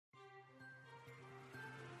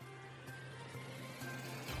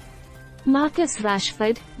Marcus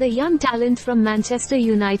Rashford, the young talent from Manchester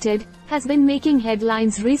United, has been making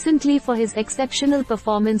headlines recently for his exceptional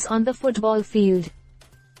performance on the football field.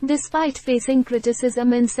 Despite facing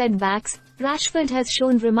criticism and setbacks, Rashford has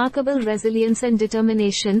shown remarkable resilience and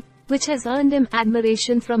determination, which has earned him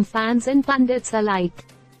admiration from fans and pundits alike.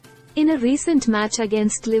 In a recent match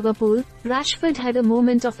against Liverpool, Rashford had a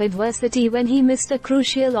moment of adversity when he missed a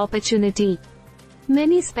crucial opportunity.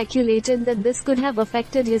 Many speculated that this could have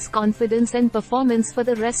affected his confidence and performance for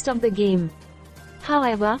the rest of the game.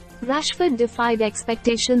 However, Rashford defied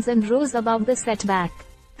expectations and rose above the setback.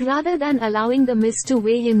 Rather than allowing the miss to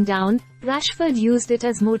weigh him down, Rashford used it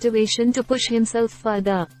as motivation to push himself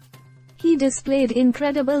further. He displayed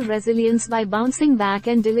incredible resilience by bouncing back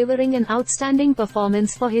and delivering an outstanding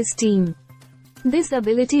performance for his team. This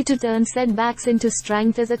ability to turn setbacks into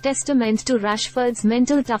strength is a testament to Rashford's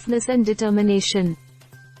mental toughness and determination.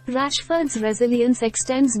 Rashford's resilience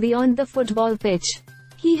extends beyond the football pitch.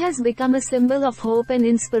 He has become a symbol of hope and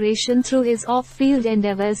inspiration through his off-field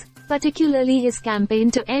endeavors, particularly his campaign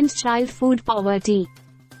to end child food poverty.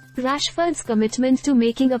 Rashford's commitment to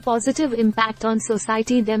making a positive impact on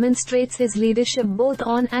society demonstrates his leadership both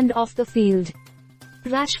on and off the field.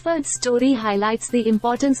 Rashford's story highlights the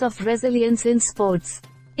importance of resilience in sports.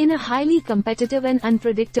 In a highly competitive and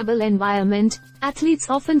unpredictable environment, athletes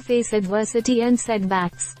often face adversity and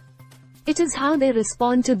setbacks. It is how they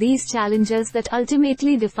respond to these challenges that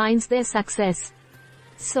ultimately defines their success.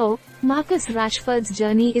 So, Marcus Rashford's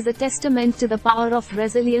journey is a testament to the power of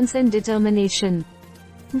resilience and determination.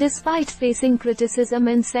 Despite facing criticism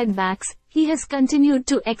and setbacks, he has continued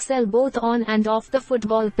to excel both on and off the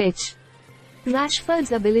football pitch.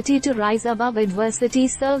 Rashford's ability to rise above adversity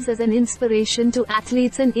serves as an inspiration to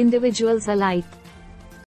athletes and individuals alike.